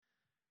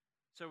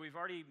So we've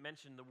already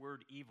mentioned the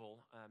word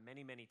evil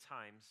many, many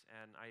times,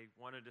 and I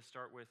wanted to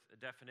start with a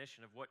definition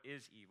of what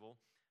is evil.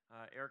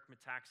 Eric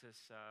Metaxas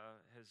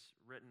has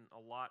written a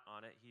lot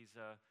on it. He's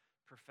a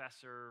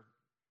professor,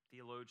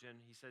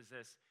 theologian. He says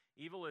this: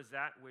 evil is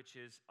that which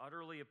is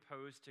utterly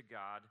opposed to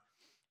God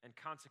and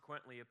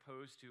consequently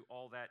opposed to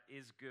all that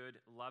is good,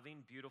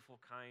 loving,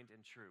 beautiful, kind, and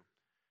true.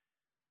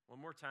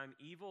 One more time: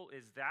 evil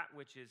is that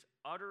which is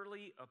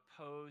utterly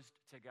opposed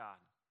to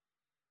God.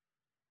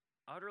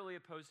 Utterly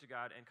opposed to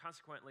God and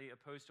consequently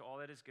opposed to all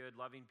that is good,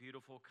 loving,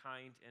 beautiful,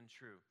 kind, and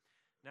true.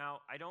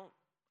 Now,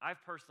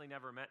 I've personally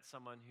never met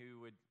someone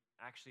who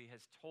actually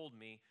has told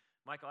me,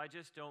 Michael, I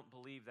just don't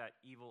believe that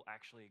evil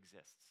actually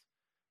exists.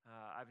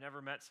 I've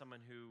never met someone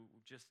who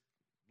just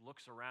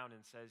looks around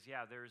and says,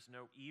 yeah, there's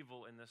no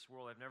evil in this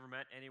world. I've never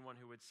met anyone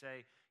who would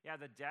say, yeah,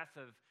 the death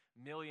of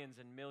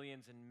millions and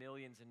millions and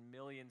millions and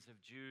millions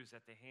of Jews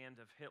at the hand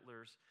of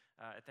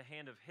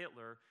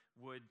Hitler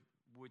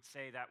would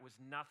say that was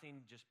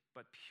nothing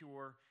but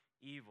pure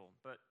evil.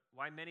 But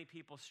why many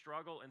people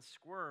struggle and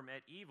squirm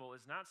at evil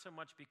is not so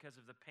much because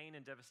of the pain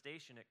and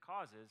devastation it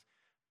causes,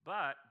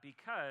 but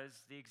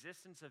because the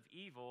existence of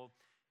evil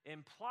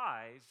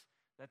implies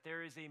that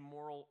there is a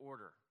moral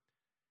order.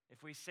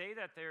 If we say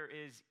that there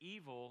is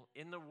evil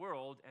in the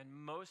world, and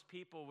most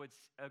people would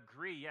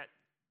agree, yet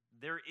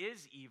there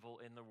is evil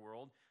in the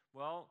world,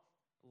 well,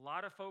 a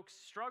lot of folks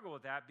struggle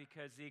with that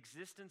because the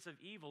existence of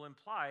evil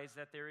implies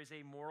that there is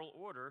a moral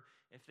order.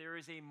 If there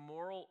is a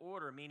moral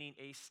order, meaning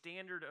a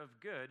standard of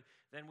good,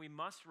 then we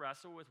must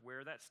wrestle with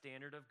where that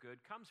standard of good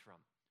comes from.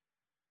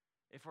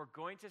 If we're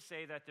going to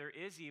say that there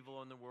is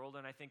evil in the world,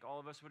 and I think all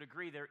of us would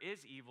agree there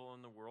is evil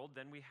in the world,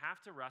 then we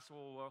have to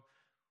wrestle, well,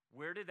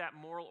 where did that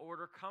moral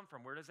order come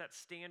from? Where does that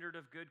standard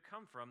of good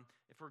come from?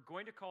 If we're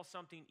going to call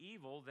something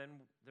evil, then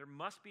there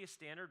must be a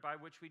standard by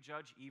which we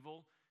judge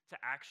evil to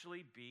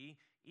actually be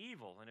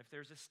evil. And if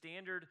there's a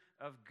standard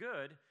of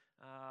good,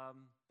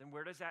 then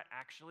where does that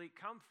actually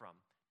come from?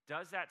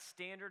 Does that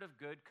standard of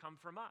good come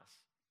from us?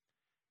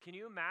 Can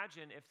you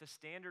imagine if the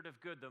standard of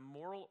good, the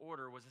moral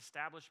order, was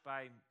established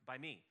by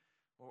me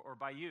or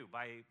by you,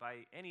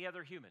 by any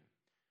other human?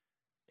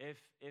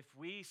 If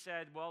we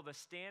said, well, the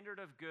standard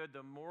of good,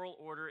 the moral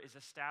order is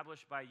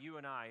established by you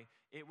and I,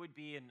 it would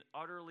be an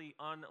utterly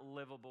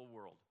unlivable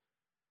world.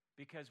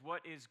 Because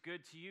what is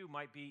good to you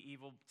might be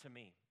evil to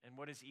me. And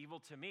what is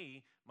evil to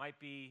me might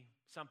be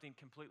something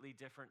completely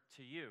different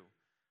to you.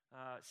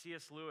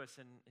 C.S. Lewis,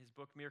 in his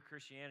book Mere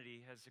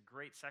Christianity, has a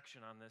great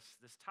section on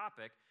this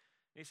topic.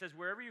 And he says,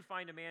 wherever you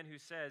find a man who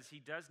says he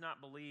does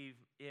not believe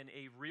in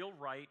a real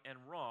right and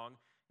wrong,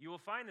 you will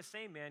find the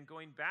same man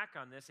going back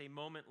on this a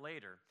moment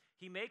later.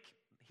 He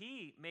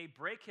may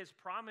break his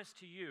promise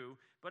to you,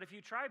 but if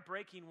you try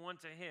breaking one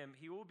to him,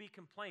 he will be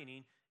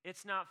complaining,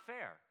 it's not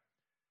fair.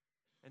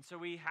 And so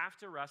we have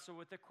to wrestle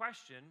with the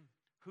question,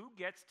 who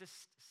gets to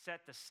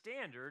set the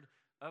standard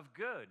of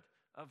good,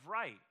 of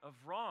right, of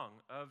wrong,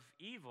 of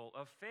evil,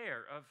 of fair,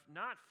 of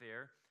not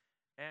fair?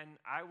 And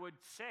I would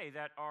say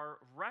that our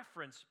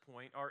reference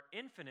point, our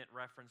infinite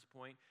reference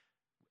point,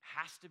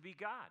 has to be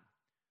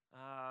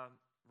God.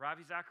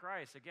 Ravi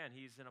Zacharias, again,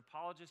 he's an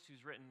apologist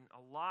who's written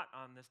a lot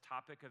on this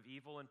topic of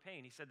evil and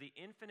pain. He said the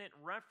infinite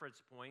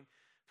reference point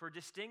for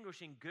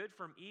distinguishing good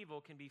from evil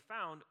can be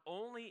found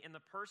only in the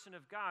person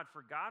of God,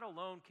 for God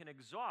alone can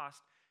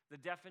exhaust the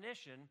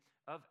definition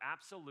of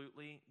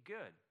absolutely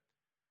good.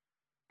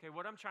 Okay,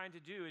 what I'm trying to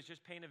do is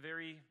just paint a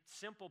very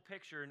simple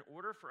picture. In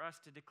order for us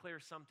to declare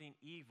something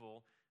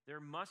evil, there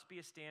must be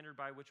a standard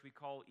by which we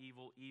call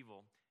evil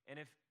evil. And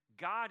if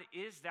God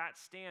is that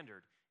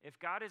standard, if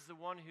God is the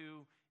one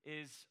who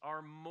is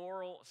our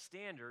moral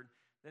standard,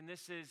 then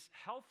this is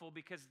helpful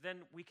because then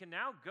we can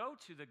now go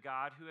to the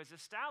God who has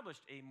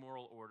established a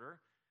moral order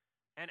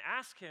and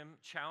ask him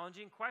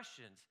challenging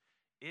questions.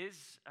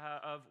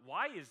 Of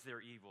why is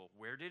there evil?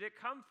 Where did it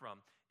come from?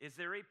 Is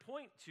there a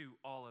point to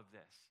all of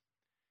this?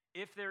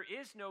 If there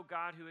is no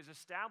God who has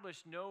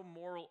established no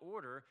moral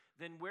order,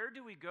 then where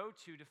do we go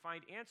to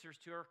find answers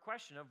to our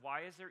question of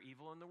why is there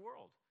evil in the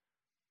world?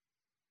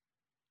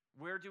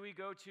 Where do we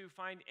go to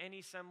find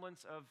any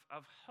semblance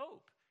of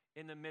hope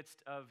in the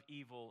midst of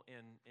evil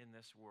in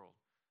this world?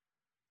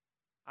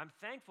 I'm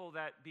thankful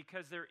that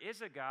because there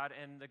is a God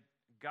and the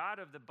God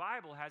of the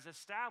Bible has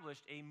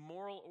established a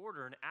moral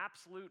order, an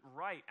absolute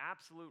right,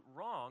 absolute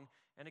wrong.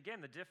 And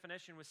again, the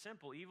definition was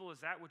simple. Evil is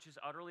that which is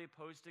utterly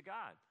opposed to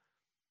God.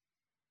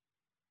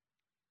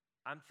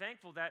 I'm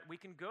thankful that we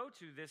can go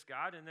to this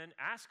God and then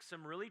ask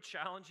some really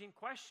challenging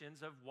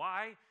questions of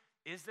why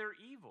is there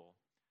evil?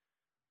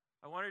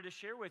 I wanted to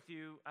share with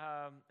you,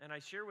 and I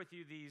share with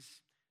you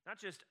these not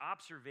just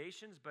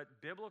observations, but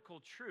biblical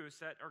truths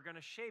that are going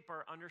to shape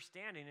our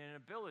understanding and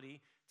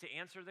ability to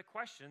answer the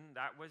question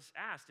that was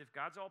asked. If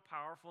God's all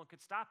powerful and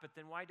could stop it,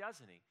 then why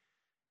doesn't he?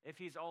 If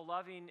he's all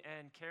loving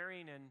and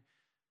caring, and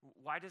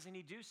why doesn't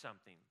he do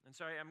something? And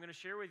so I'm going to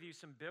share with you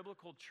some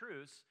biblical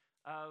truths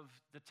of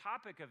the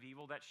topic of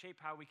evil that shape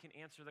how we can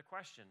answer the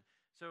question.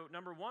 So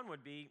number one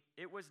would be,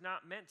 it was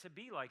not meant to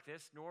be like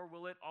this, nor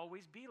will it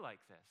always be like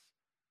this.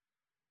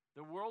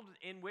 The world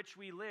in which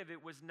we live,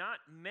 it was not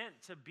meant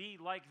to be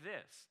like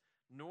this,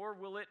 nor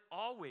will it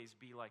always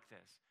be like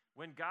this.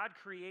 When God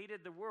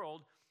created the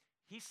world,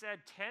 he said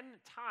 10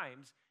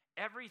 times,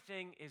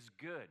 everything is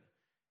good.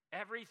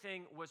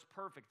 Everything was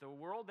perfect. The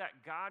world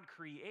that God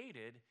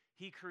created,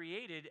 he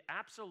created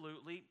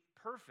absolutely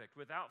perfect,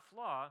 without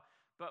flaw.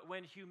 But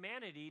when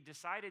humanity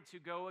decided to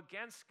go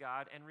against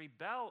God and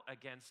rebel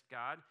against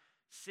God,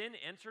 sin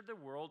entered the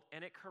world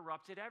and it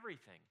corrupted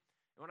everything.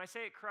 And when I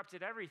say it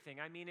corrupted everything,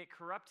 I mean it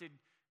corrupted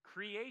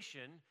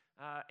creation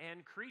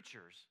and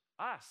creatures,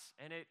 us,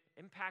 and it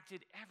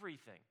impacted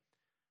everything.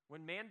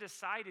 When man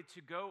decided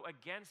to go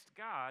against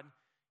God,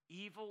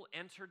 evil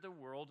entered the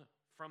world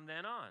from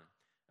then on.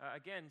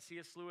 Again,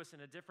 C.S. Lewis,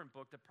 in a different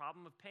book, The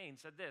Problem of Pain,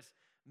 said this: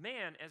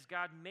 man, as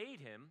God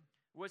made him,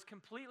 was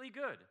completely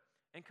good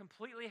and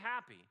completely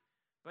happy,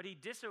 but he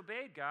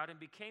disobeyed God and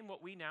became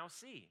what we now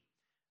see.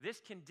 This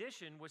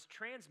condition was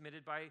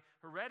transmitted by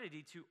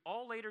heredity to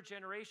all later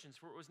generations,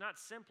 for it was not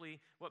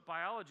simply what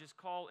biologists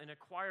call an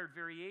acquired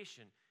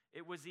variation.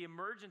 It was the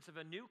emergence of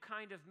a new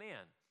kind of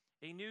man,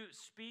 a new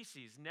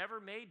species never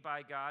made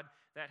by God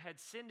that had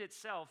sinned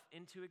itself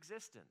into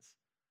existence.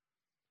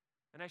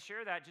 And I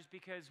share that just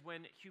because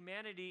when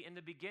humanity in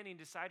the beginning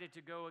decided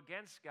to go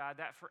against God,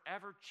 that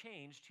forever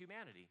changed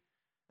humanity.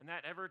 And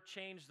that ever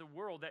changed the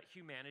world that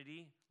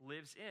humanity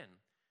lives in.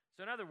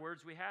 So in other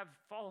words, we have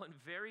fallen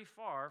very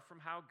far from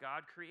how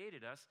God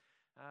created us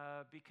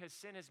because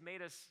sin has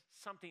made us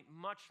something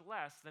much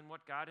less than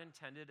what God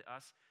intended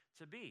us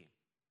to be.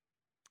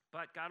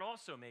 But God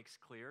also makes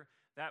clear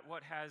that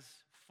what has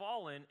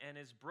fallen and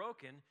is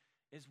broken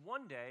is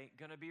one day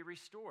going to be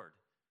restored.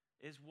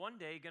 Is one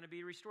day going to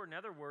be restored. In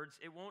other words,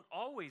 it won't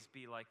always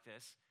be like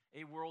this,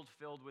 a world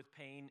filled with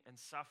pain and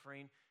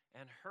suffering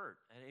and hurt,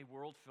 and a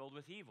world filled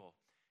with evil.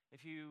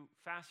 If you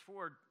fast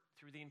forward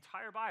through the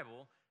entire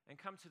Bible and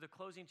come to the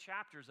closing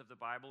chapters of the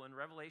Bible in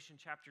Revelation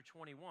chapter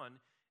 21,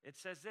 it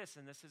says this,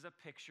 and this is a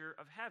picture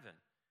of heaven.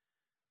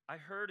 I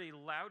heard a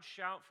loud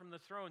shout from the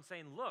throne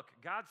saying, "Look,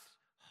 God's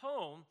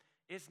home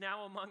is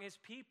now among his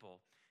people.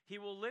 He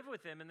will live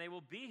with them, and they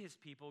will be his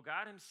people.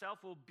 God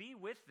himself will be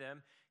with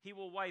them. He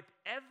will wipe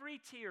every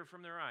tear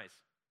from their eyes.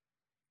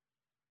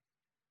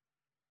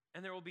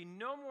 And there will be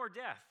no more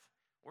death,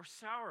 or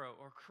sorrow,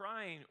 or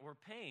crying, or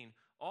pain.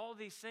 All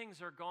these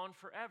things are gone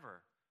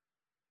forever."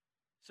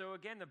 So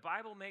again, the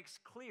Bible makes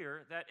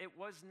clear that it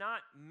was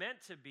not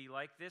meant to be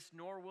like this,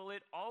 nor will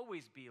it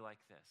always be like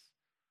this.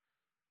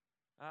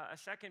 A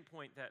second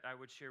point that I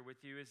would share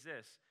with you is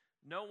this: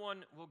 no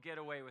one will get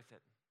away with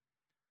it.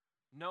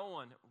 No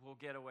one will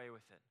get away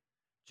with it.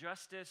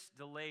 Justice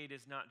delayed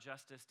is not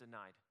justice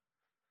denied.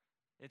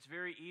 It's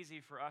very easy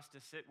for us to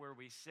sit where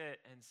we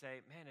sit and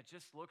say, man, it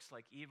just looks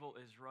like evil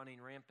is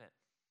running rampant.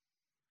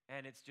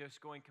 And it's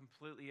just going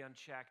completely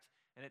unchecked.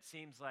 And it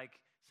seems like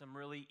some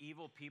really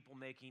evil people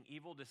making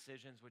evil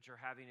decisions, which are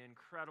having an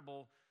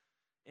incredible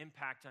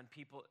impact on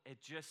people.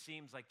 It just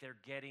seems like they're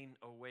getting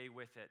away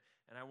with it.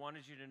 And I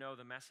wanted you to know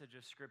the message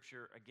of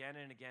Scripture again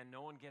and again: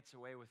 no one gets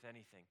away with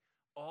anything.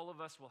 All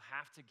of us will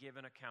have to give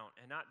an account,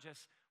 and not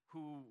just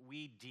who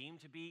we deem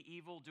to be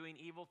evil, doing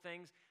evil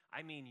things.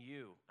 I mean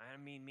you.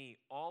 I mean me.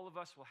 All of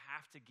us will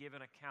have to give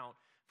an account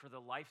for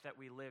the life that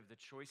we live, the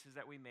choices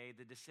that we made,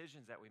 the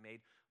decisions that we made.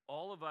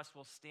 All of us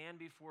will stand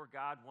before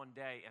God one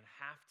day and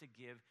have to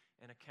give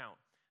an account.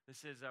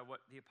 This is what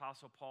the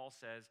Apostle Paul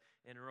says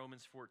in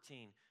Romans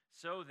 14.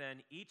 So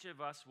then, each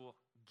of us will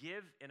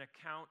give an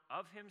account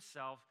of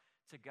himself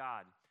to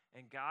God,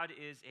 and God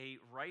is a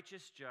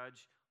righteous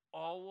judge.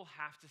 All will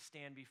have to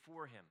stand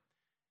before him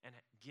and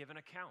give an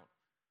account.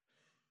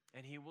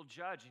 And he will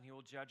judge, and he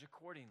will judge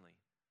accordingly.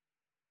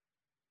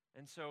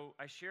 And so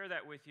I share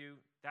that with you.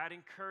 That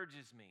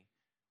encourages me,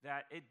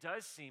 that it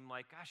does seem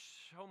like, gosh,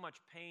 so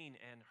much pain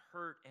and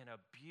hurt and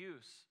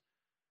abuse,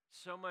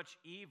 so much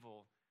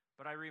evil.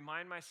 But I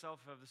remind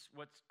myself of this,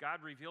 what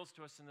God reveals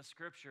to us in the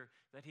Scripture,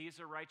 that he is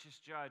a righteous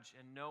judge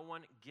and no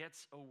one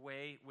gets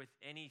away with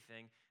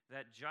anything,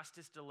 that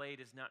justice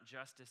delayed is not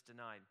justice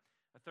denied.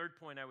 A third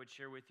point I would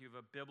share with you of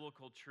a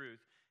biblical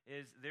truth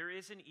is there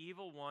is an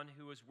evil one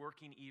who is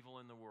working evil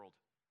in the world.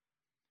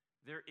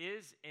 There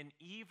is an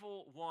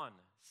evil one,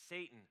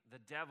 Satan, the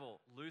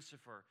devil,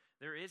 Lucifer.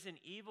 There is an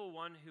evil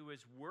one who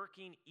is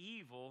working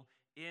evil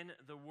in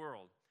the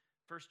world.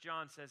 1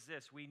 John says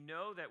this: we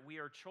know that we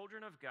are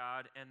children of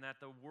God and that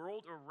the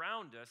world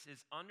around us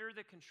is under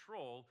the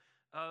control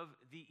of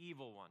the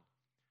evil one.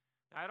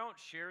 Now, I don't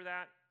share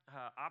that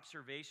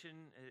observation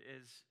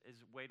is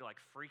a way to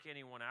freak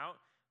anyone out.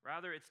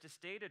 Rather, it's to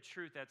state a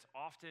truth that's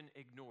often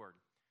ignored.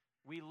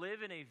 We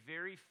live in a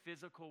very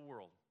physical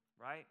world,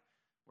 right?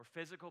 We're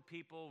physical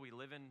people. We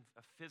live in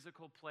a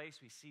physical place.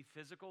 We see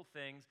physical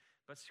things.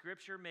 But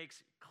Scripture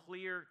makes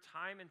clear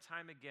time and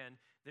time again,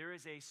 there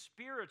is a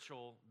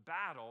spiritual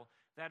battle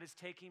that is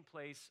taking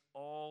place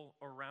all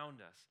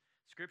around us.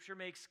 Scripture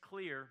makes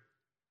clear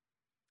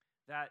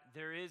that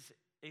there is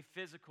a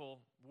physical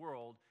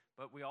world,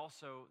 but we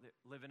also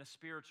live in a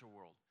spiritual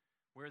world,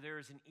 where there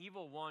is an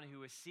evil one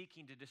who is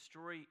seeking to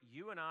destroy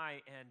you and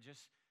I and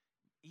just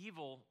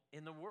evil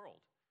in the world.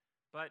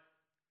 But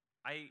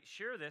I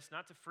share this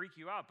not to freak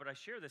you out, but I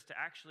share this to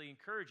actually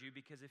encourage you,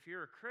 because if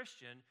you're a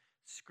Christian,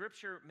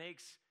 Scripture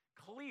makes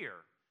clear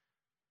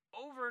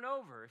over and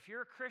over, if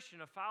you're a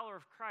Christian, a follower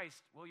of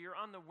Christ, well, you're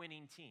on the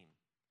winning team.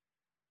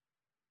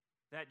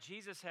 That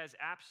Jesus has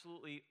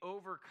absolutely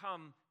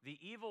overcome the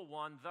evil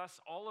one,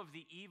 thus all of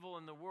the evil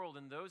in the world,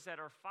 and those that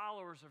are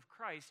followers of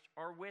Christ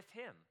are with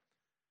him.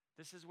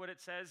 This is what it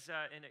says,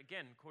 and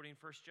again, quoting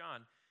 1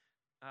 John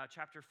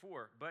chapter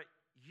 4, but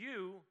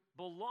you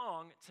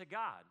belong to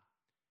God.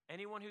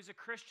 Anyone who's a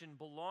Christian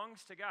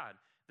belongs to God.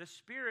 The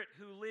Spirit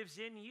who lives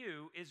in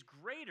you is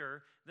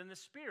greater than the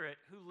spirit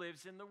who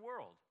lives in the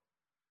world.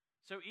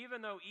 So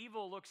even though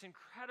evil looks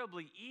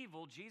incredibly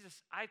evil,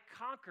 Jesus, I've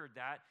conquered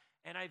that,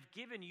 and I've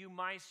given you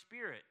my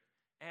Spirit.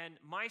 And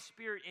my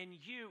Spirit in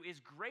you is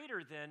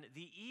greater than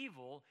the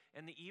evil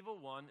and the evil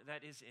one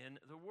that is in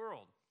the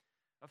world.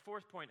 A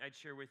fourth point I'd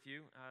share with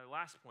you,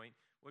 last point,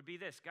 would be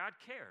this: God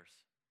cares.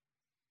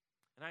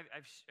 And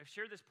I've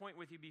shared this point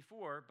with you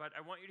before, but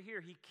I want you to hear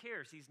he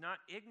cares. He's not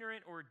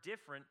ignorant or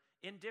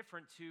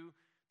indifferent to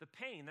the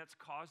pain that's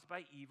caused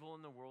by evil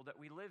in the world that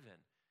we live in.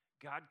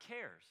 God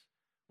cares.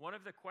 One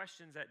of the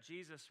questions that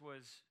Jesus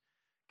was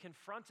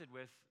confronted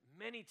with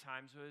many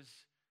times was,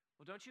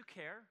 well, don't you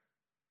care?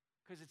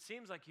 Because it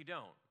seems like you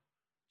don't.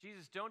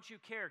 Jesus, don't you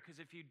care? Because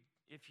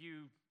if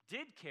you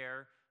did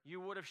care, you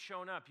would have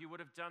shown up. You would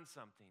have done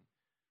something.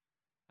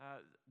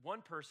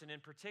 One person in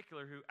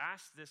particular who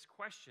asked this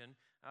question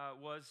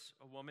was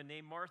a woman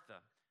named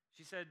Martha.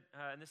 She said,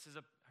 and this is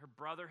her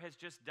brother has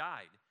just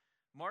died.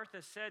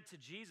 Martha said to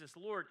Jesus,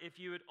 Lord, if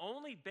you had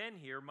only been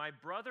here, my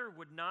brother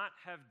would not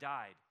have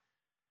died.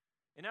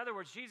 In other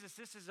words, Jesus,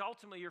 this is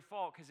ultimately your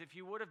fault, because if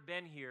you would have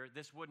been here,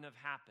 this wouldn't have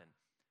happened.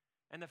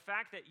 And the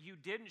fact that you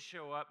didn't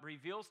show up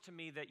reveals to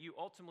me that you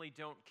ultimately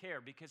don't care,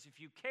 because if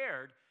you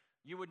cared,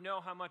 you would know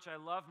how much I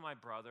love my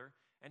brother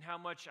and how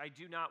much I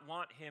do not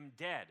want him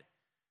dead.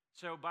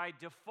 So by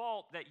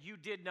default, that you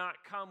did not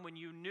come when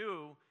you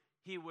knew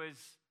he was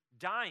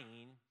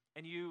dying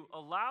and you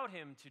allowed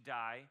him to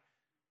die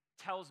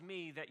tells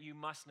me that you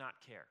must not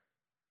care.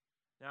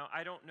 Now,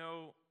 I don't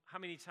know how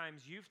many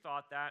times you've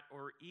thought that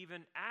or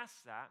even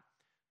asked that,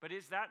 but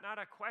is that not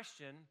a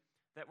question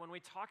that when we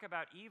talk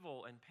about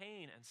evil and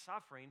pain and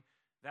suffering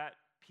that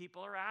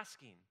people are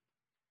asking?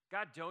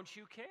 God, don't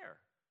you care?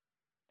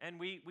 And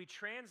we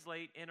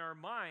translate in our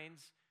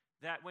minds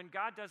that when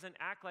God doesn't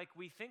act like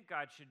we think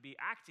God should be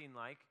acting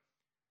like,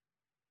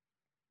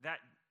 that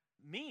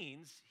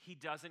means he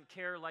doesn't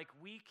care like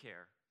we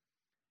care.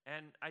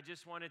 And I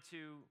just wanted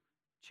to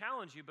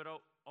challenge you, but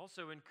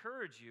also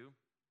encourage you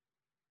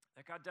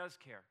that God does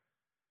care.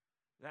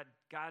 That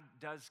God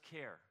does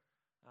care.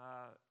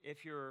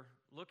 If you're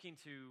looking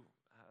to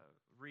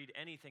read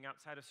anything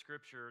outside of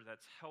Scripture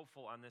that's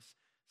helpful on this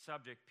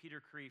subject,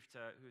 Peter Kreeft,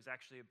 who's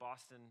actually a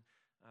Boston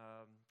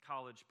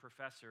College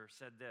professor,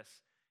 said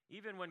this: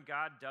 even when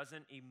God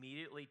doesn't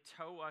immediately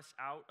tow us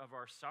out of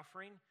our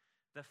suffering,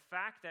 the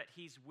fact that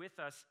he's with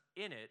us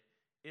in it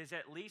is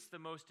at least the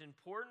most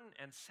important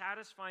and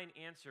satisfying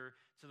answer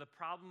to the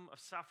problem of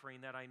suffering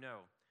that I know.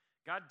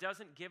 God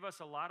doesn't give us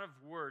a lot of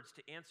words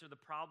to answer the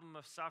problem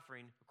of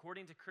suffering.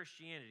 According to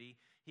Christianity,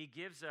 he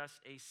gives us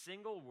a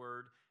single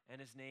word,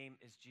 and his name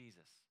is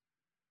Jesus.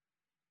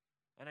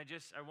 And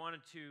I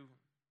wanted to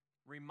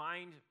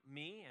remind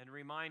me and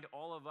remind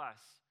all of us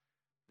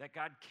that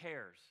God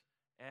cares.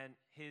 And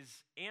his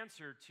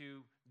answer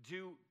to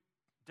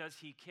does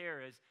he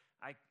care is,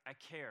 I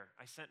care.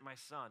 I sent my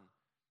son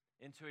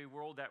into a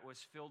world that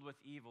was filled with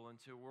evil,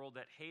 into a world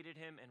that hated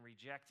him and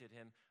rejected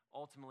him,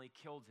 ultimately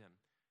killed him.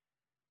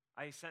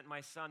 I sent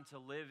my son to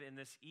live in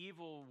this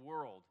evil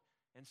world.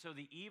 And so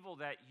the evil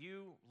that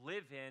you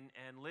live in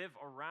and live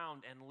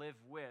around and live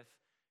with,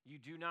 you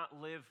do not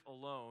live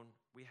alone.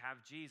 We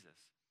have Jesus.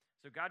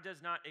 So God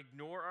does not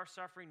ignore our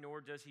suffering,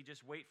 nor does he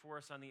just wait for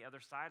us on the other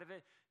side of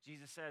it.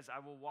 Jesus says, I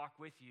will walk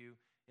with you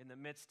in the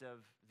midst of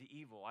the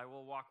evil. I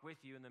will walk with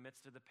you in the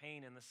midst of the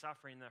pain and the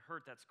suffering and the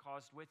hurt that's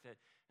caused with it.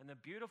 And the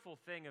beautiful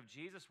thing of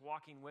Jesus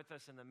walking with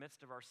us in the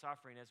midst of our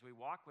suffering, as we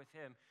walk with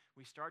him,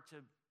 we start to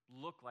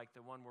look like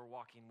the one we're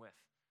walking with.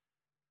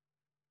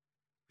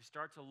 We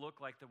start to look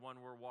like the one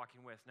we're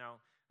walking with. Now,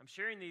 I'm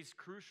sharing these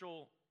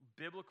crucial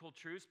biblical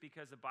truths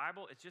because the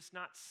Bible is just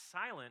not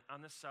silent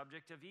on the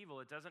subject of evil.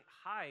 It doesn't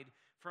hide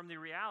from the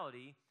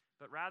reality,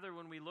 but rather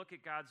when we look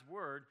at God's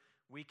word,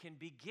 we can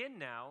begin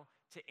now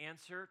to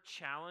answer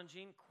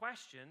challenging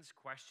questions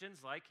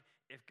like,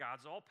 if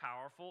God's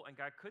all-powerful and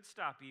God could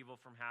stop evil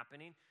from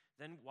happening,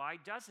 then why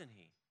doesn't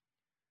he?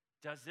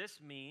 Does this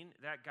mean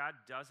that God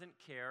doesn't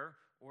care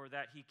or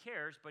that he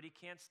cares, but he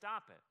can't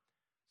stop it?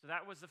 So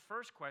that was the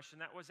first question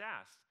that was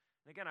asked.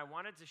 And again, I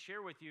wanted to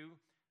share with you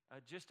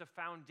just a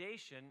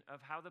foundation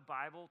of how the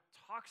Bible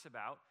talks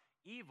about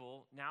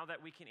evil now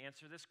that we can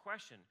answer this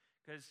question.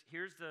 Because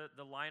here's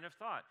the line of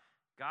thought.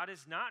 God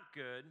is not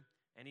good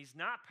and he's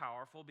not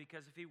powerful,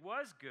 because if he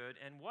was good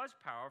and was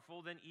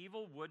powerful, then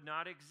evil would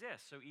not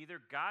exist. So either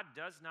God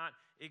does not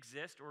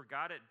exist or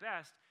God at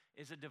best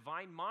is a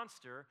divine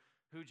monster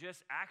who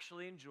just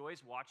actually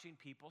enjoys watching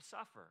people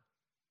suffer.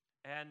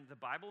 And the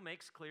Bible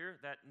makes clear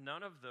that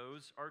none of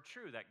those are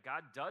true, that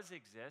God does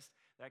exist,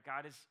 that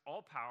God is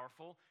all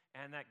powerful,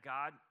 and that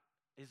God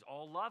is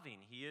all loving.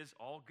 He is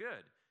all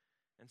good.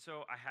 And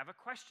so I have a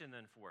question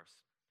then for us.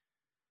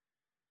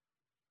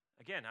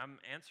 Again, I'm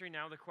answering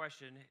now the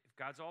question, if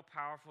God's all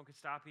powerful and could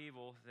stop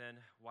evil, then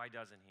why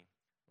doesn't he?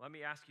 Let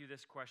me ask you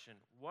this question.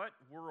 What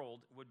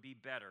world would be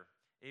better?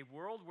 A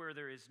world where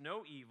there is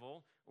no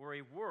evil, or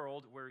a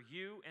world where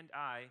you and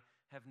I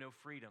have no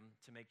freedom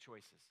to make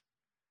choices?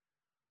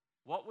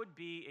 What would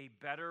be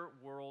a better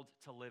world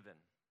to live in?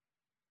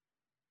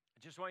 I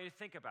just want you to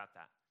think about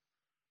that.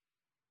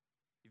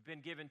 You've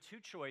been given two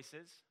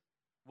choices.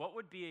 What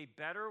would be a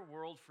better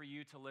world for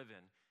you to live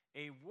in?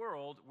 A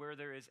world where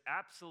there is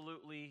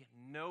absolutely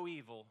no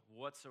evil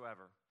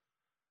whatsoever,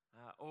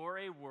 or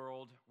a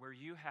world where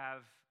you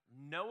have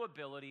no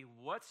ability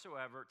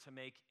whatsoever to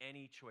make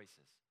any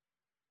choices?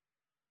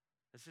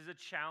 This is a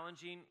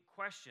challenging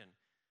question,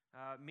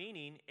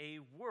 meaning a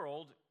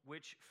world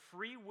which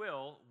free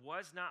will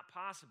was not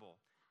possible.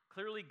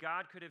 Clearly,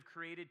 God could have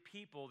created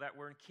people that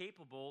were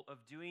incapable of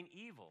doing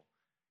evil.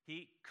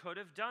 He could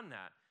have done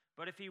that.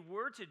 But if he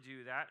were to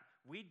do that,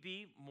 we'd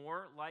be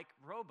more like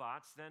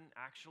robots than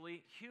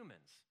actually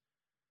humans.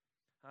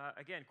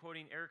 Again,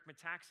 quoting Eric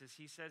Metaxas,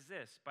 he says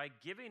this: by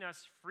giving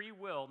us free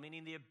will,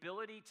 meaning the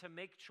ability to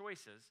make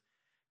choices,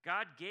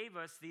 God gave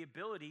us the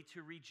ability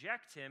to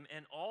reject him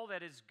and all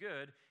that is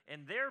good,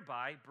 and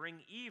thereby bring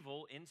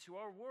evil into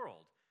our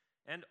world.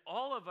 And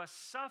all of us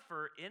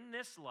suffer in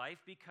this life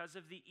because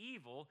of the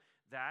evil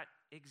that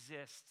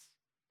exists.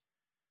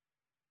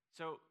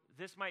 So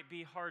this might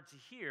be hard to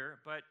hear,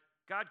 but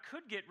God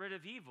could get rid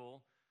of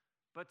evil,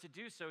 but to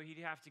do so, he'd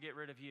have to get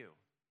rid of you.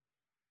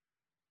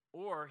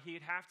 Or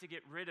he'd have to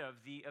get rid of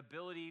the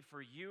ability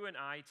for you and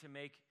I to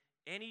make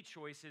any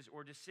choices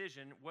or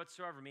decision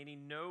whatsoever,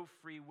 meaning no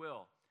free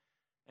will.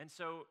 And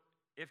so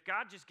if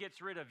God just gets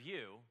rid of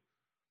you,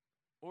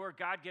 or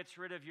God gets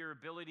rid of your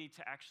ability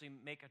to actually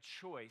make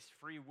a choice,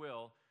 free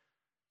will,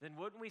 then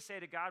wouldn't we say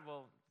to God,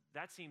 well,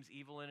 that seems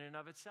evil in and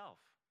of itself?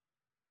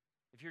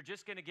 If you're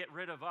just going to get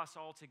rid of us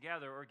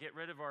altogether or get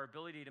rid of our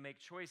ability to make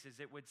choices,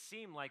 it would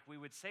seem like we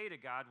would say to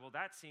God, well,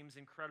 that seems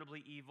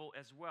incredibly evil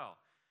as well.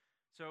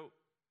 So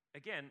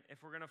again,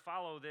 if we're going to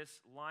follow this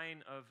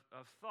line of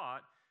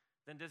thought,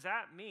 then does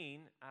that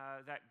mean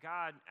that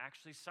God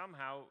actually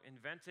somehow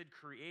invented,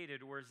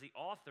 created, or is the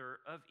author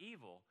of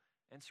evil?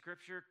 And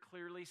Scripture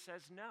clearly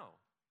says no.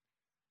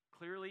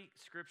 Clearly,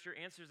 Scripture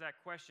answers that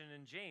question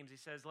in James. He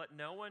says, let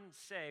no one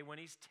say when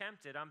he's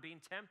tempted, I'm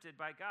being tempted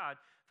by God,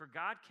 for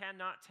God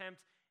cannot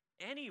tempt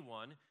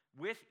anyone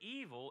with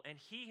evil, and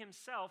he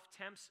himself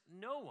tempts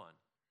no one.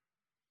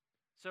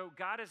 So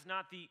God is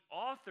not the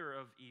author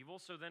of evil,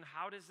 so then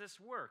how does this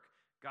work?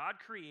 God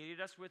created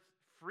us with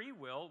free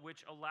will,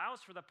 which allows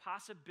for the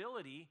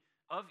possibility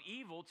of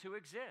evil to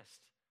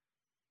exist.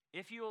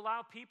 If you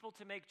allow people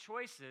to make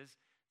choices,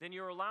 then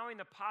you're allowing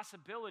the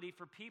possibility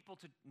for people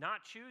to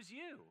not choose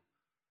you.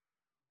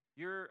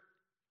 You're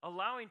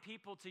allowing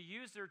people to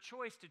use their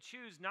choice to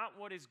choose not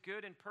what is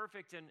good and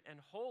perfect and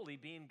holy,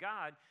 being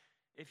God.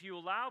 If you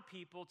allow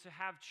people to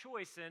have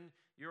choice, then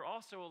you're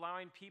also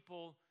allowing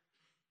people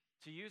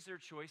to use their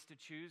choice to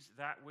choose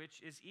that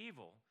which is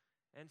evil.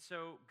 And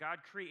so God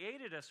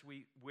created us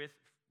with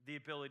the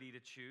ability to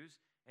choose,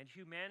 and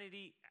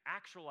humanity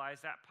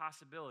actualized that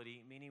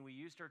possibility, meaning we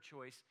used our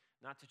choice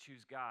not to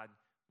choose God.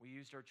 We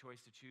used our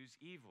choice to choose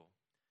evil.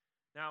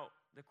 Now,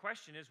 the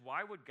question is,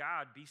 why would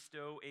God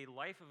bestow a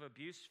life of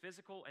abuse,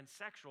 physical and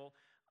sexual,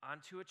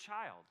 onto a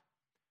child?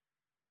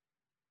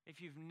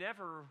 If you've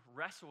never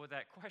wrestled with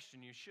that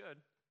question, you should.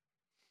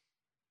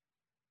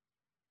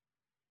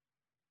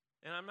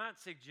 And I'm not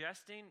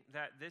suggesting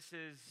that this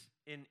is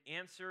an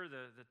answer,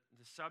 the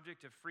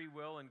subject of free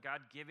will and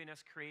God giving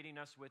us, creating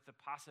us with the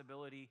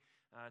possibility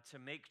to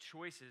make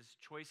choices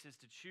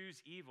to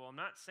choose evil. I'm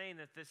not saying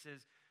that this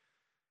is,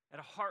 at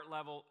a heart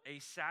level, a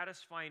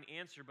satisfying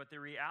answer, but the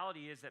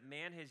reality is that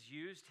man has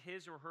used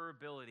his or her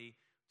ability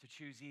to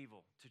choose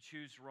evil, to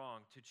choose wrong,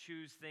 to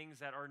choose things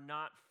that are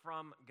not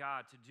from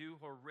God, to do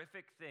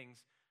horrific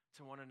things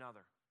to one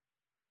another.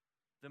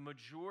 The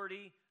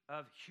majority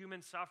of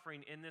human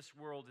suffering in this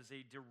world is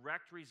a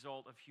direct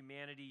result of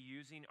humanity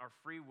using our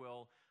free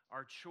will,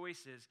 our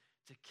choices,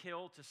 to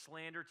kill, to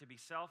slander, to be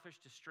selfish,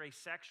 to stray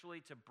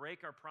sexually, to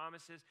break our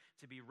promises,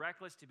 to be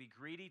reckless, to be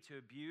greedy, to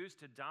abuse,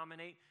 to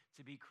dominate,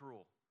 to be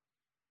cruel.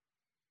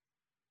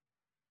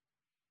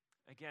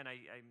 Again,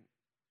 I'm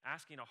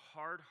asking a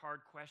hard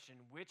question.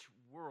 Which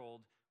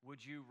world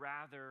would you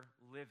rather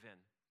live in?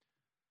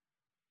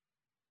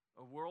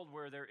 A world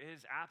where there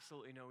is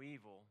absolutely no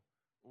evil,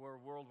 or a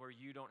world where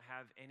you don't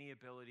have any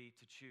ability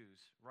to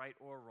choose, right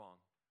or wrong,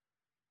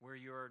 where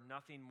you're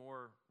nothing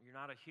more, you're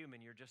not a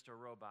human, you're just a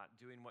robot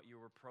doing what you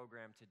were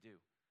programmed to do.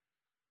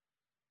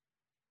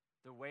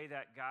 The way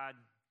that God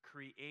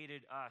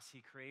created us,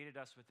 he created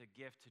us with a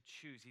gift to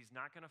choose. He's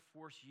not going to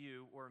force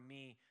you or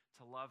me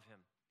to love him.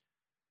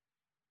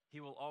 He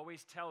will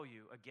always tell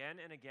you again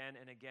and again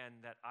and again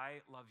that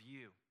I love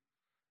you.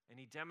 and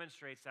he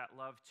demonstrates that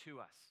love to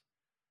us.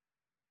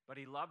 But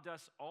he loved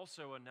us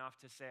also enough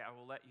to say, I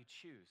will let you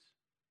choose.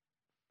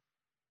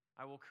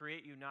 I will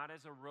create you not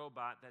as a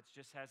robot that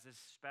just has this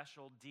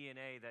special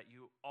DNA that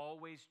you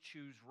always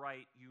choose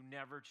right, you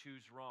never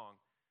choose wrong.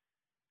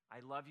 I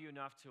love you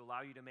enough to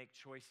allow you to make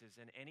choices,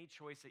 and any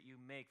choice that you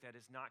make that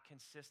is not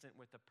consistent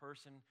with the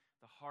person,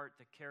 the heart,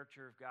 the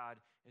character of God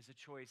is a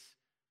choice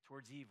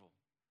towards evil.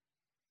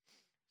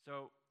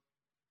 So,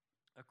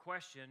 a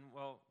question,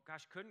 well,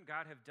 gosh, couldn't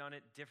God have done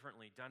it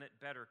differently, done it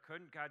better?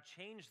 Couldn't God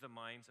change the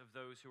minds of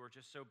those who are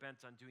just so bent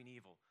on doing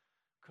evil?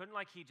 Couldn't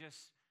he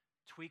just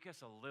tweak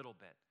us a little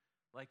bit?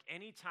 Like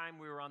anytime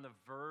we were on the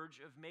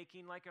verge of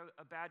making like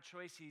a bad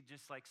choice, he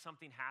just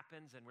something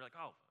happens and we're like,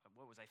 oh,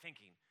 what was I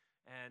thinking?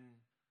 And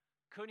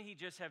couldn't he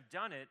just have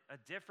done it a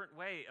different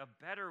way, a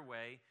better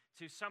way,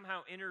 to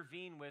somehow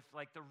intervene with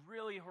the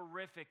really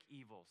horrific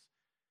evils,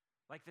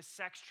 like the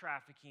sex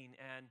trafficking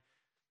and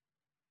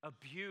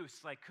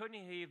abuse?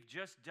 Couldn't he have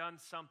just done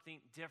something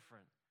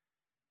different?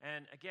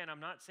 And again, I'm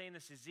not saying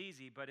this is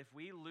easy, but if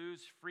we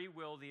lose free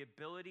will, the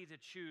ability to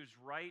choose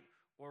right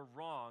or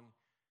wrong,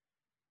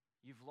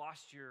 you've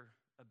lost your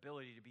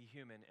ability to be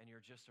human and you're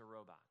just a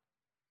robot.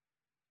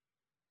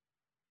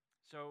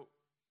 So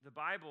the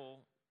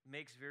Bible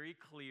makes very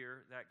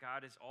clear that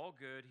God is all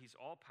good, he's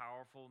all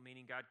powerful,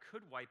 meaning God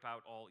could wipe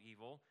out all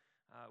evil,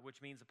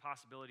 which means the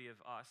possibility of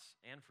us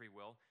and free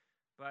will,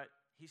 but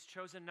he's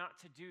chosen not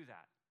to do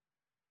that.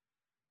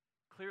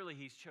 Clearly,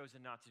 he's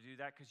chosen not to do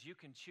that because you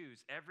can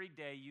choose. Every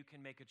day you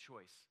can make a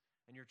choice,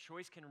 and your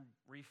choice can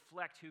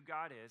reflect who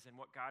God is and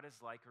what God is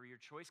like, or your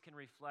choice can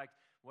reflect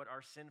what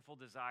our sinful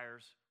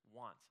desires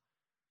want.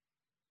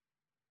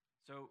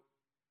 So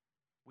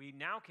we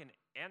now can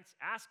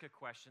ask a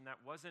question that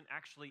wasn't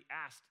actually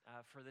asked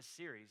for this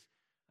series,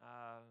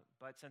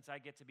 but since I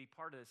get to be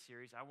part of this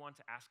series, I want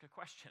to ask a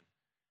question.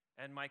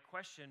 And my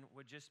question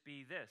would just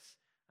be this.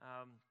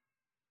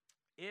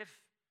 If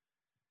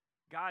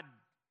God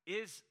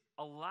is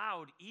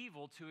allowed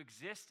evil to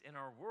exist in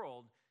our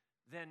world,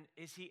 then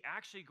is he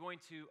actually going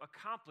to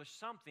accomplish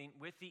something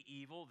with the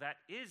evil that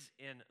is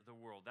in the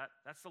world?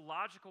 That's the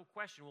logical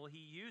question. Will he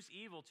use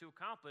evil to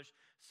accomplish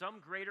some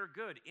greater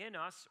good in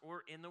us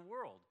or in the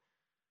world?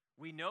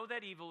 We know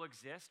that evil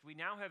exists. We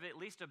now have at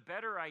least a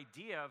better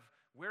idea of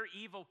where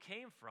evil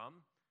came from.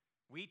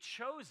 We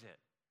chose it,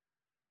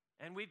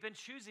 and we've been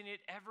choosing it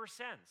ever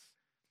since.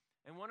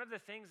 And one of the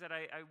things that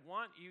I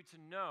want you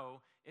to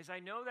know is I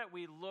know that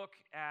we look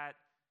at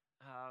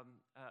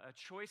a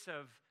choice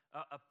of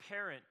a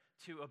parent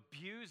to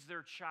abuse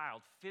their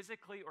child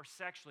physically or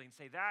sexually and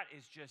say that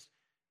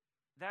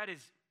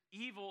is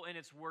evil in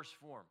its worst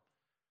form.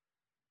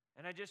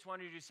 And I just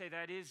wanted you to say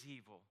that is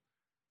evil.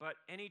 But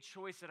any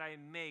choice that I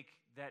make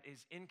that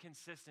is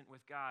inconsistent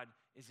with God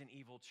is an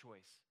evil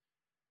choice.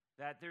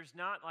 That there's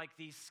not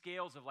these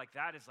scales of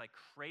that is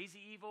crazy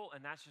evil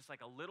and that's just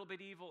a little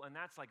bit evil and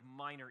that's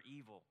minor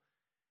evil.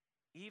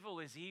 Evil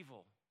is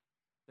evil.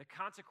 The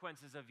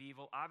consequences of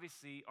evil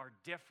obviously are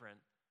different,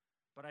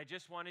 but I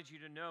just wanted you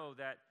to know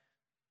that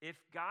if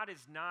God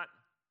is not,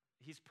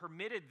 he's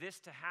permitted this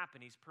to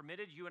happen, he's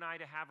permitted you and I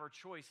to have our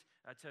choice,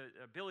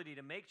 ability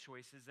to make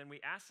choices, then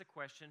we ask the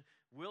question,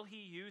 will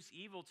he use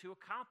evil to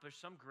accomplish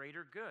some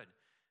greater good?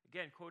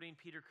 Again, quoting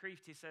Peter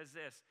Kreeft, he says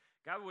this,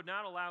 God would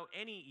not allow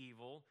any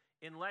evil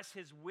unless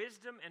his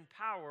wisdom and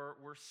power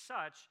were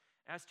such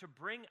as to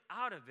bring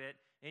out of it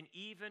an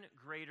even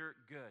greater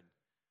good.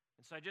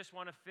 And so I just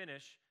want to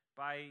finish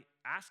by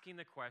answering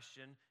the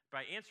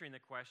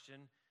question,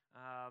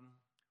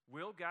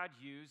 will God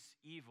use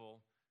evil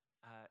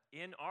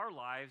in our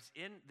lives,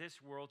 in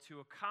this world,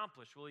 to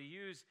accomplish? Will he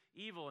use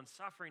evil and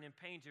suffering and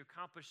pain to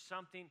accomplish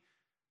something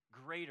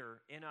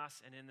greater in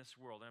us and in this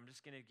world? And I'm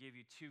just going to give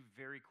you two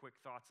very quick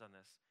thoughts on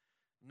this.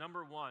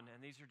 Number one,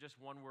 and these are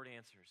just one-word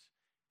answers,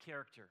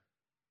 character.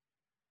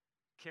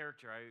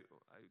 Character. I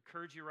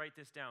encourage you to write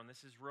this down.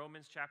 This is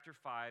Romans chapter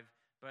 5,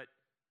 but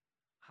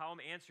how I'm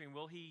answering,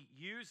 will he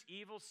use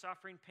evil,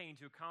 suffering, pain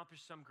to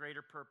accomplish some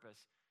greater purpose?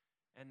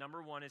 And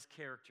number one is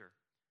character.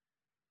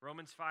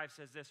 Romans 5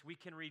 says this, we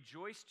can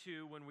rejoice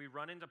too when we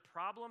run into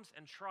problems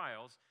and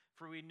trials,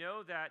 for we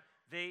know that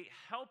they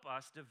help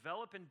us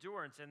develop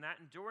endurance, and that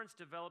endurance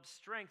develops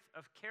strength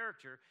of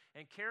character,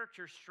 and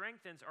character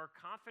strengthens our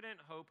confident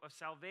hope of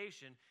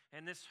salvation,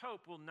 and this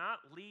hope will not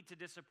lead to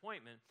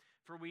disappointment,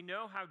 for we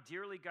know how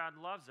dearly God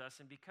loves us,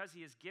 and because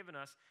he has given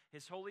us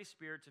his Holy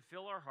Spirit to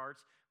fill our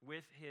hearts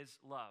with his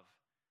love.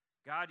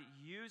 God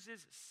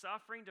uses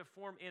suffering to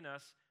form in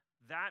us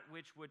that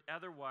which would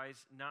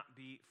otherwise not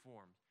be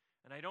formed.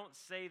 And I don't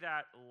say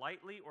that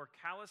lightly or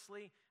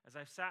callously, as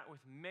I've sat with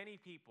many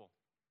people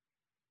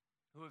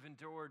who have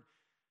endured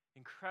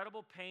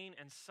incredible pain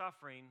and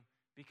suffering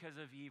because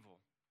of evil.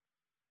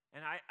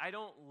 And I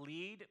don't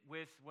lead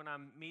with when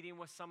I'm meeting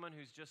with someone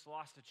who's just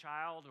lost a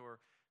child or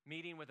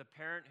meeting with a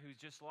parent who's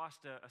just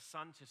lost a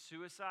son to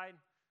suicide.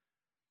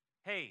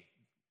 Hey,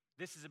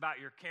 this is about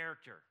your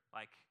character.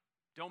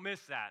 Don't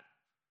miss that.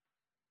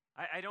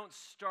 I don't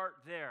start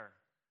there.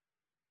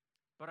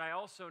 But I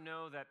also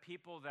know that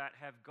people that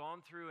have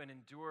gone through and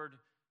endured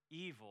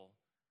evil,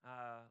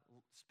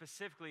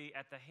 specifically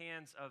at the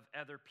hands of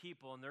other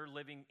people, and they're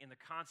living in the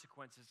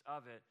consequences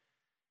of it,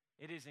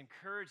 it is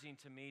encouraging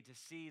to me to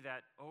see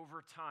that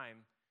over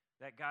time,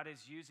 that God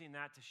is using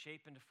that to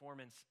shape and to form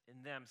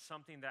in them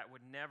something that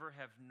would never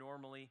have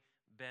normally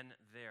been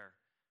there.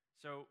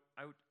 So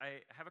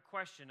I have a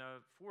question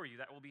for you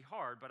that will be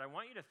hard, but I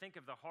want you to think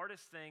of the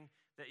hardest thing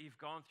that you've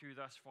gone through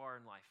thus far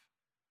in life.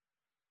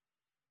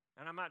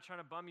 And I'm not trying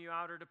to bum you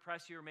out or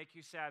depress you or make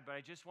you sad, but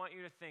I just want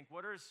you to think,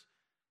 what is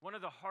one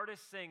of the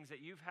hardest things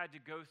that you've had to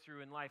go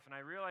through in life? And I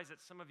realize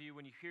that some of you,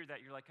 when you hear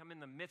that, you're like, I'm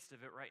in the midst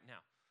of it right now.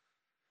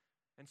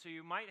 And so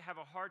you might have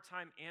a hard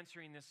time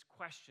answering this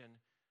question,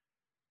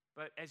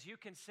 but as you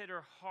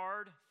consider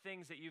hard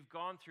things that you've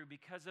gone through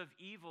because of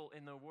evil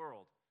in the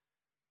world,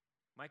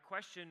 my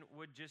question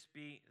would just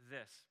be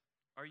this: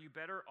 are you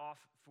better off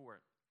for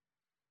it?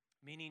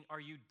 Meaning, are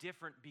you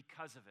different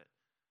because of it?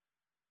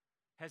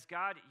 Has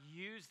God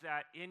used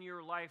that in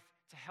your life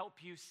to help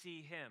you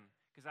see Him?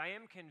 Because I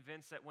am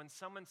convinced that when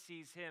someone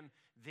sees Him,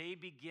 they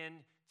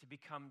begin to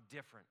become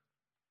different.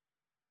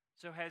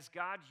 So has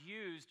God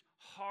used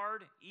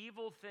hard,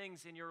 evil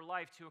things in your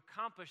life to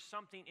accomplish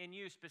something in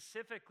you,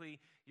 specifically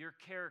your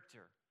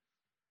character?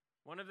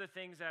 One of the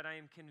things that I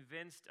am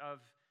convinced of,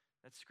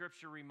 that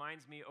Scripture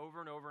reminds me over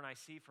and over, and I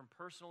see from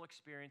personal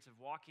experience of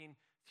walking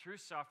through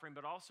suffering,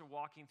 but also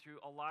walking through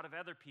a lot of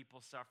other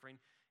people's suffering,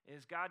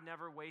 is God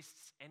never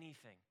wastes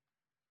anything.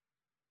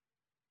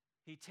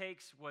 He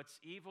takes what's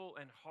evil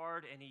and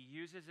hard and He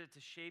uses it to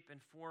shape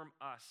and form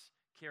us,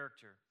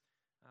 character.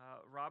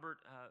 Robert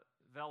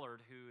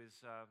Vellard, who is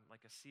like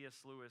a C.S.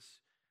 Lewis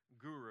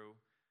guru,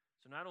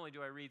 so not only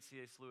do I read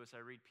C.S. Lewis, I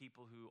read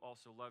people who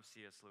also love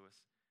C.S. Lewis.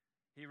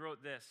 He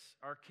wrote this: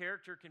 our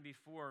character can be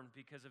formed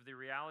because of the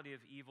reality of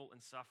evil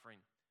and suffering.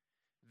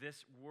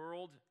 This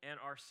world and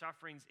our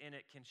sufferings in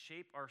it can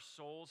shape our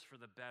souls for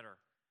the better.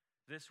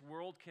 This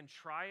world can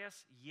try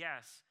us,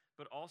 yes,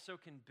 but also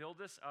can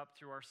build us up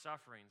through our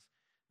sufferings.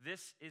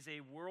 This is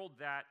a world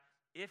that,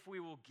 if we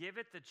will give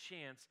it the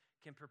chance,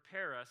 can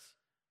prepare us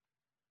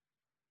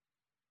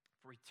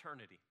for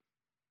eternity.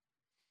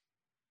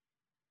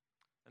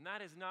 And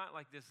that is not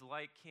like this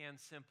light can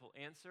simple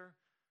answer,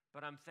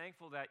 but I'm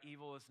thankful that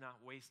evil is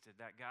not wasted,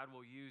 that God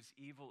will use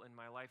evil in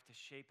my life to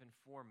shape and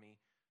form me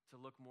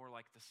to look more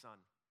like the Son.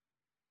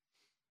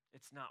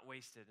 It's not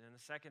wasted. And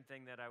the second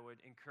thing that I would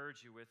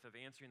encourage you with of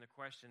answering the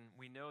question,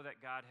 we know that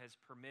God has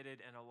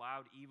permitted and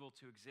allowed evil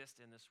to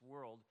exist in this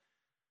world.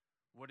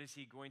 What is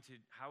He going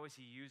to, how is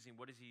He using,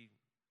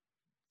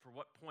 for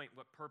what point,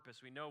 what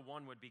purpose? We know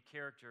one would be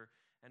character,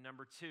 and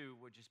number two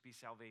would just be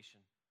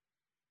salvation.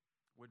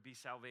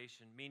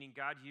 Meaning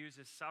God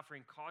uses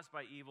suffering caused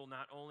by evil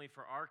not only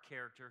for our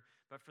character,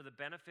 but for the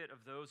benefit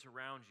of those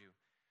around you.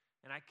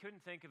 And I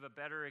couldn't think of a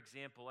better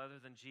example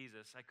other than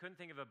Jesus. I couldn't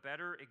think of a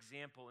better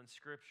example in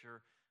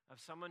Scripture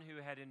of someone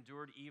who had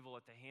endured evil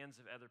at the hands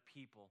of other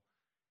people.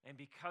 And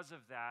because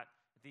of that,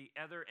 the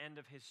other end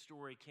of his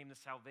story came the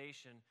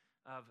salvation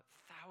of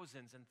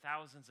thousands and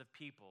thousands of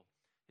people.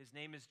 His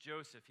name is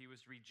Joseph. He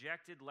was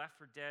rejected, left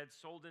for dead,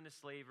 sold into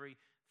slavery,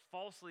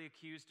 falsely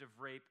accused of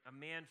rape, a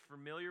man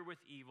familiar with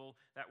evil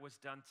that was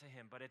done to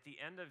him. But at the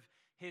end of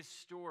his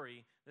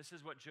story, this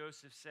is what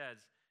Joseph says,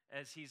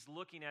 as he's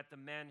looking at the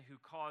men who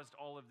caused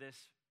all of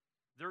this,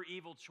 their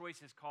evil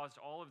choices caused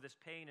all of this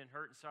pain and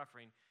hurt and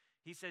suffering.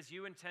 He says,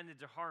 you intended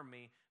to harm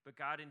me, but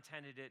God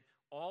intended it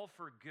all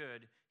for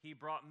good. He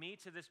brought me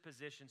to this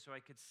position so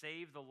I could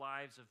save the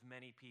lives of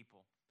many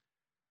people.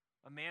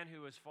 A man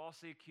who was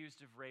falsely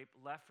accused of rape,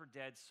 left for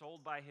dead,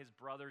 sold by his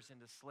brothers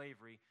into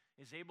slavery,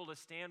 is able to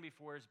stand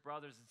before his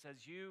brothers and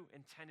says, you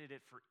intended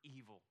it for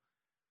evil.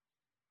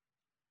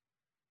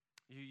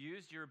 You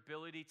used your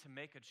ability to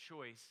make a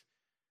choice,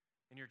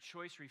 and your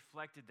choice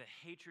reflected the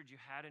hatred you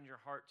had in your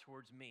heart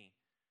towards me.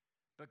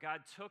 But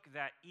God took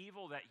that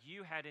evil that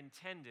you had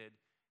intended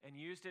and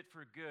used it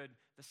for good,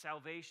 the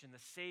salvation, the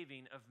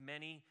saving of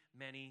many,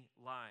 many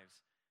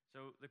lives.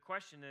 So the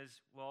question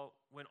is, well,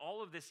 when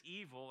all of this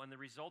evil and the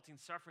resulting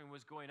suffering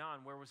was going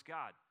on, where was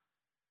God?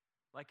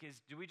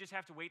 Do we just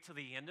have to wait till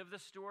the end of the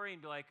story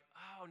and be like,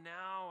 oh,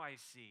 now I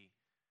see?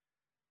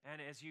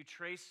 And as you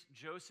trace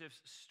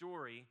Joseph's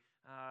story,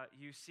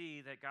 you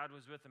see that God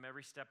was with him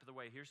every step of the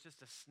way. Here's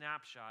just a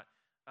snapshot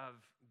of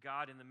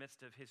God in the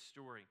midst of his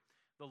story.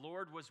 The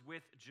Lord was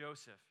with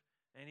Joseph,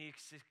 and he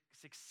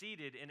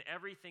succeeded in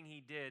everything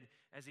he did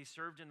as he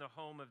served in the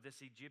home of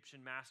this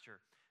Egyptian master.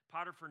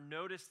 Potiphar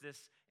noticed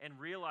this and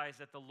realized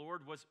that the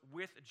Lord was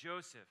with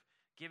Joseph,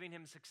 giving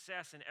him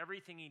success in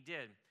everything he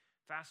did.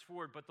 Fast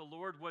forward, but the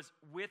Lord was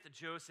with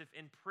Joseph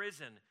in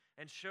prison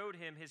and showed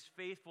him his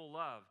faithful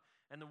love.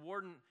 And the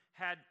warden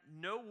had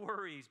no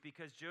worries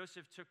because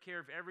Joseph took care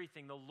of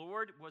everything. The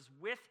Lord was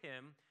with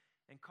him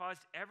and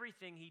caused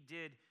everything he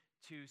did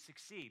to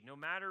succeed. No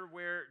matter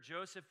where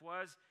Joseph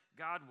was,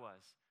 God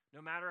was.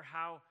 No matter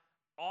how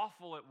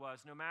awful it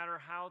was, no matter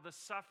how the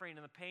suffering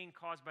and the pain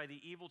caused by the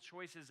evil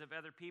choices of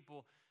other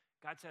people,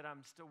 God said,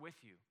 I'm still with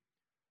you.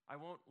 I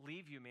won't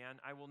leave you, man.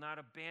 I will not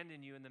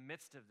abandon you in the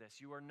midst of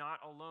this. You are not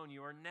alone.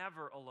 You are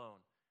never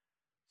alone.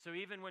 So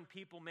even when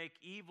people make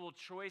evil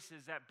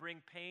choices that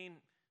bring pain,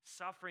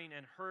 suffering,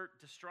 and hurt,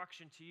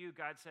 destruction to you,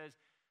 God says,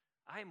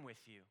 I'm with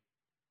you.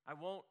 I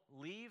won't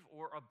leave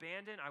or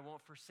abandon. I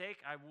won't forsake.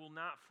 I will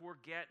not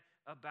forget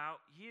about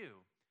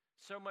you.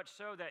 So much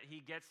so that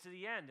he gets to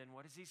the end, and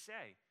what does he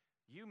say?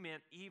 You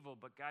meant evil,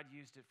 but God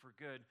used it for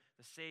good,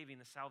 the saving,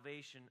 the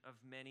salvation of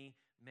many,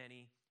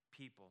 many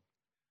people.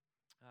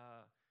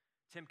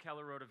 Tim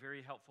Keller wrote a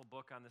very helpful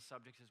book on this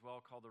subject as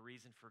well called The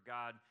Reason for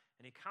God,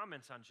 and he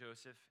comments on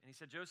Joseph, and he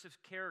said Joseph's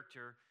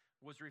character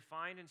was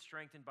refined and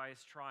strengthened by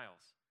his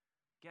trials.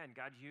 Again,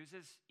 God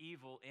uses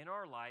evil in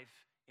our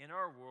life, in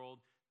our world,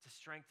 to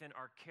strengthen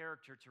our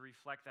character to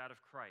reflect that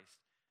of Christ.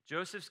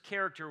 Joseph's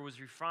character was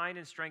refined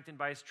and strengthened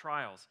by his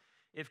trials.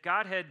 If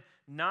God had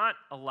not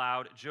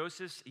allowed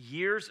Joseph's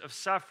years of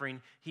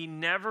suffering, he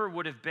never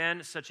would have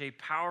been such a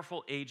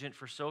powerful agent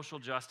for social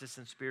justice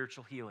and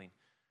spiritual healing.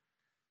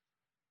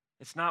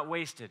 It's not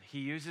wasted. He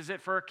uses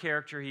it for a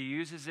character. He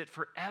uses it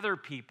for other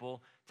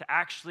people to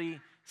actually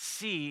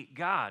see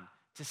God,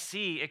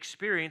 to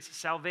experience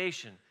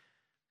salvation.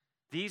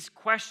 These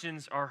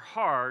questions are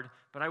hard,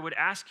 but I would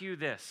ask you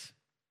this.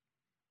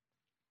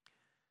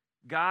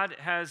 God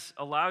has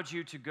allowed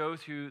you to go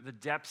through the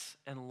depths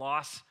and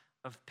loss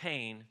of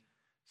pain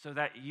so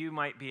that you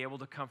might be able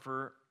to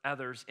comfort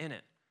others in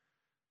it.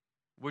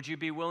 Would you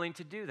be willing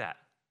to do that?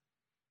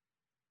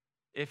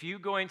 If you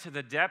go into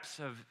the depths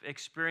of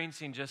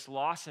experiencing just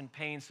loss and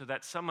pain so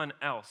that someone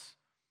else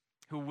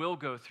who will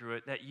go through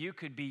it, that you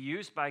could be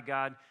used by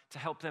God to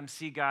help them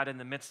see God in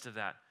the midst of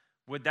that,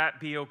 would that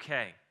be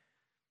okay?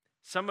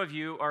 Some of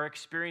you are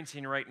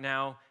experiencing right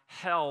now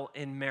hell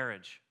in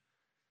marriage.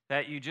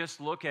 That you just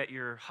look at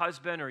your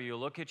husband or you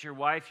look at your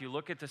wife, you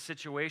look at the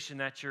situation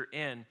that you're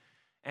in,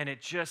 and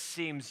it just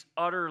seems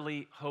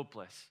utterly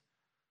hopeless.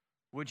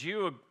 Would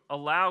you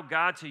allow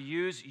God to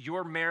use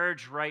your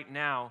marriage right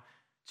now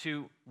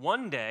to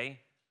one day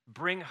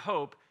bring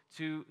hope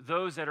to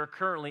those that are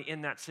currently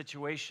in that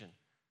situation?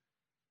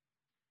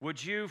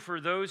 Would you, for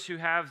those who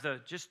have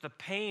just the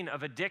pain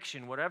of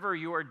addiction, whatever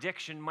your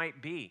addiction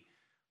might be,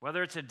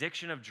 whether it's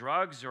addiction of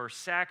drugs or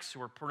sex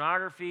or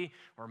pornography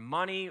or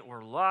money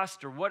or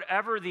lust or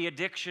whatever the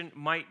addiction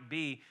might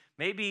be,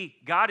 maybe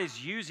God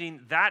is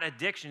using that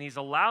addiction. He's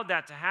allowed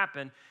that to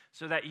happen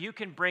so that you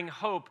can bring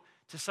hope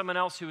to someone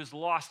else who is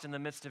lost in the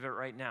midst of it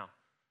right now.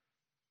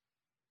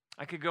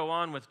 I could go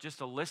on with just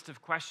a list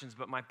of questions,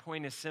 but my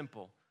point is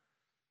simple.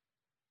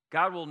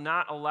 God will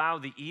not allow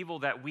the evil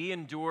that we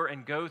endure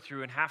and go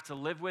through and have to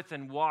live with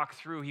and walk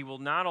through. He will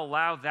not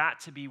allow that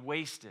to be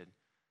wasted.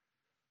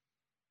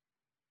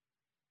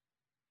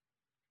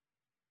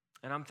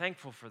 And I'm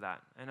thankful for that.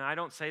 And I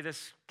don't say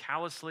this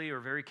callously or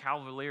very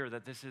cavalier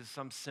that this is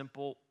some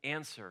simple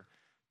answer.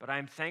 But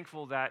I'm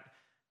thankful that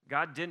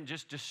God didn't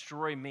just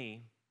destroy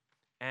me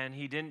and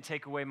he didn't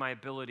take away my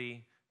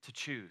ability to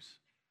choose.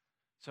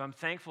 So I'm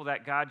thankful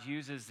that God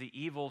uses the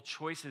evil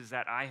choices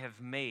that I have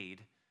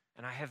made,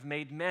 and I have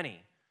made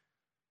many,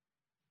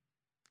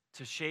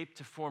 to shape,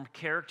 to form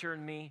character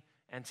in me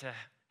and to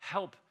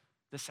help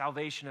the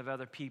salvation of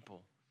other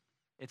people.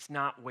 It's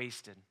not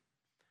wasted.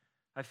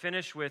 I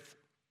finish with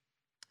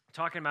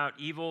talking about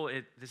evil.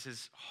 This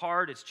is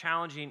hard, it's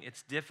challenging,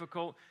 it's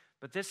difficult,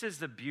 but this is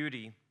the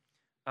beauty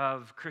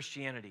of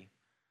Christianity.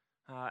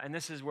 And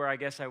this is where I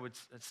guess I would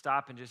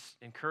stop and just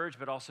encourage,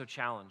 but also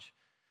challenge.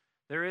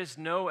 There is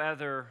no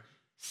other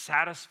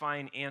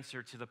satisfying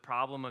answer to the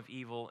problem of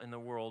evil in the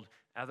world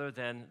other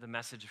than the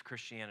message of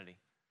Christianity.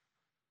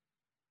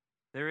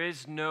 There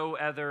is no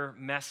other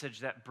message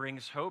that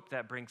brings hope,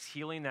 that brings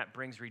healing, that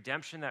brings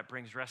redemption, that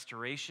brings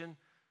restoration.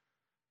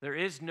 There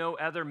is no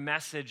other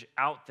message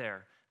out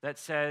there that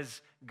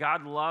says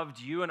God loved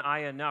you and I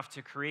enough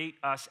to create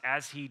us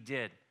as he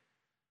did.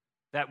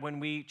 That when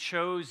we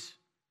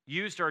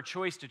used our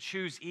choice to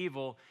choose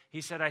evil, he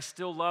said, I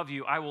still love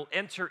you. I will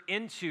enter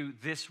into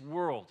this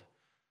world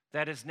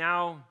that is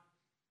now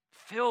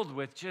filled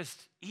with just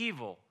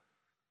evil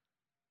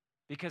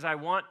because I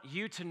want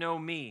you to know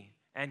me.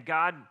 And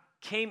God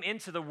came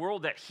into the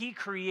world that he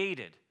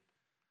created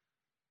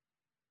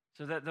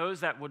so that those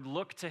that would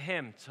look to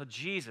him, to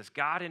Jesus,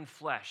 God in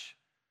flesh,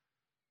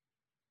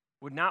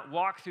 would not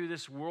walk through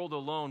this world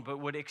alone, but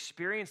would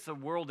experience the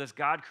world as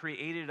God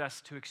created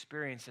us to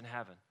experience in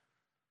heaven.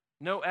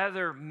 No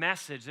other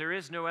message. There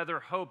is no other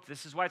hope.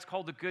 This is why it's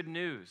called the good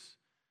news.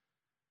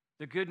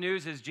 The good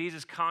news is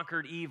Jesus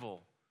conquered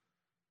evil.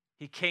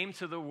 He came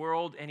to the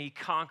world and he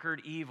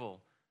conquered evil.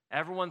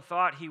 Everyone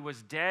thought he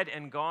was dead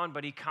and gone,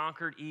 but he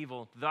conquered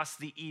evil, thus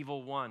the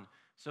evil one.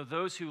 So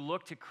those who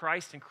look to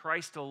Christ and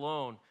Christ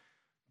alone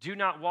do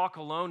not walk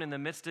alone in the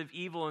midst of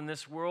evil in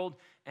this world,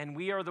 and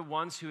we are the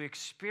ones who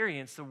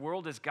experience the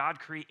world as God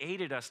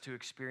created us to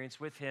experience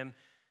with him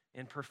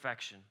in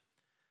perfection.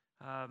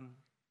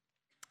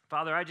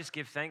 Father, I just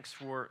give thanks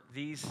for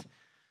these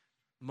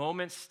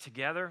moments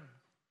together.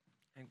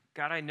 And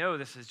God, I know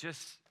this is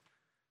just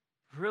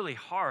really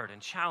hard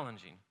and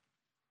challenging.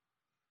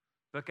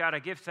 But God, I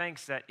give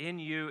thanks that in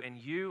you and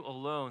you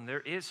alone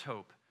there is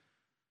hope.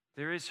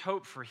 There is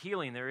hope for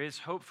healing. There is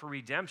hope for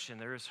redemption.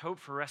 There is hope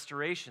for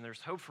restoration.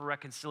 There's hope for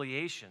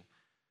reconciliation.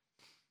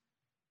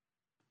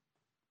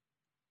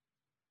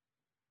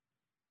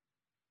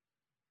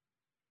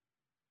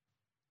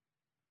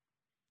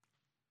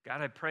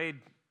 God, I prayed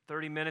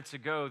 30 minutes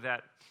ago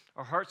that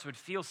our hearts would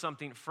feel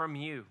something from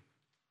you.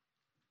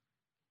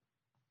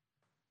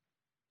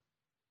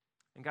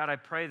 And God, I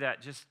pray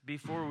that just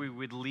before we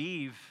would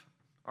leave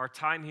our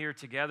time here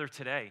together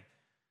today,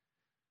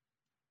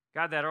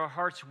 God, that our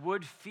hearts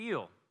would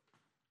feel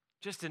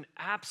just an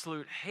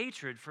absolute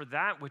hatred for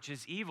that which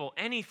is evil,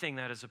 anything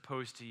that is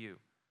opposed to you.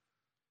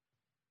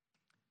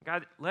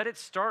 God, let it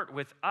start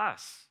with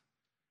us.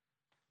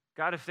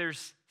 God, if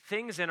there's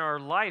things in our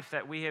life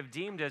that we have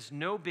deemed as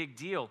no big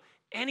deal,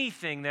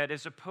 anything that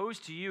is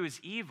opposed to you is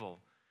evil.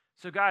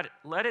 So God,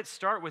 let it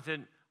start with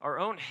our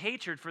own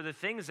hatred for the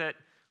things that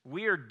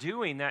we are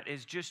doing that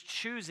is just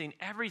choosing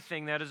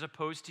everything that is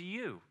opposed to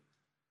you.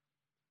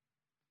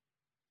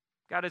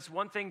 God, it's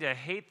one thing to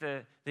hate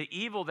the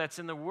evil that's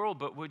in the world,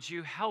 but would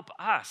you help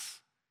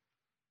us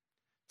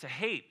to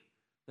hate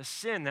the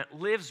sin that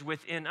lives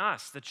within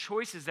us, the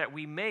choices that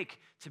we make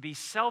to be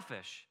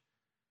selfish,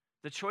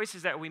 the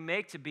choices that we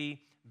make to be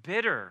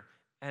bitter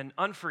and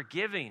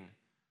unforgiving.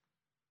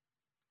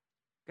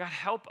 God,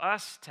 help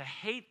us to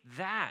hate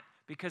that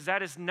because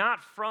that is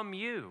not from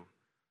you.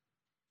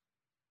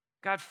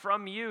 God,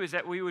 from you is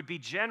that we would be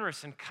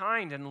generous and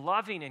kind and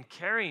loving and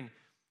caring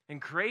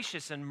and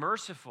gracious and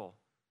merciful.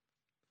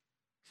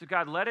 So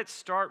God, let it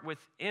start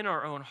within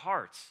our own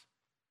hearts.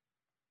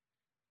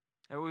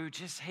 That we would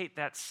just hate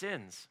that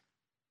sins.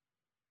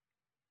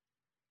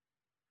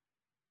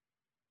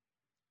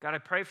 God, I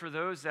pray for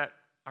those that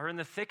are in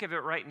the thick of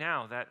it right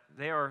now, that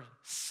they are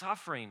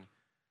suffering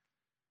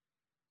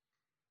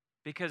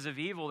because of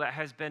evil that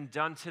has been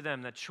done to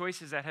them, the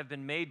choices that have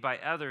been made by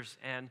others,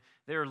 and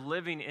they're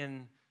living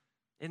in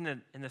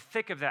the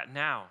thick of that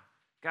now.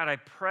 God, I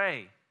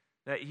pray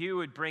that you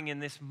would bring in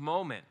this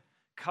moment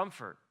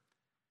comfort.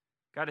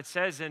 God, it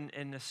says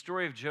in the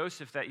story of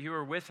Joseph that you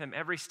were with him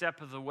every step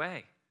of the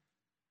way.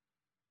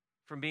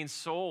 From being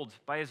sold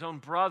by his own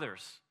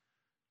brothers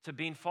to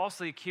being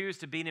falsely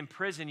accused to being in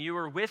prison, you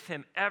were with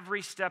him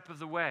every step of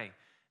the way.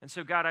 And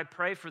so, God, I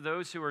pray for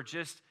those who are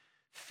just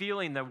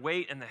feeling the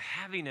weight and the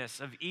heaviness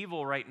of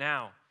evil right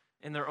now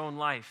in their own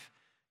life,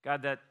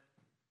 God, that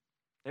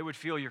they would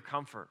feel your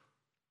comfort.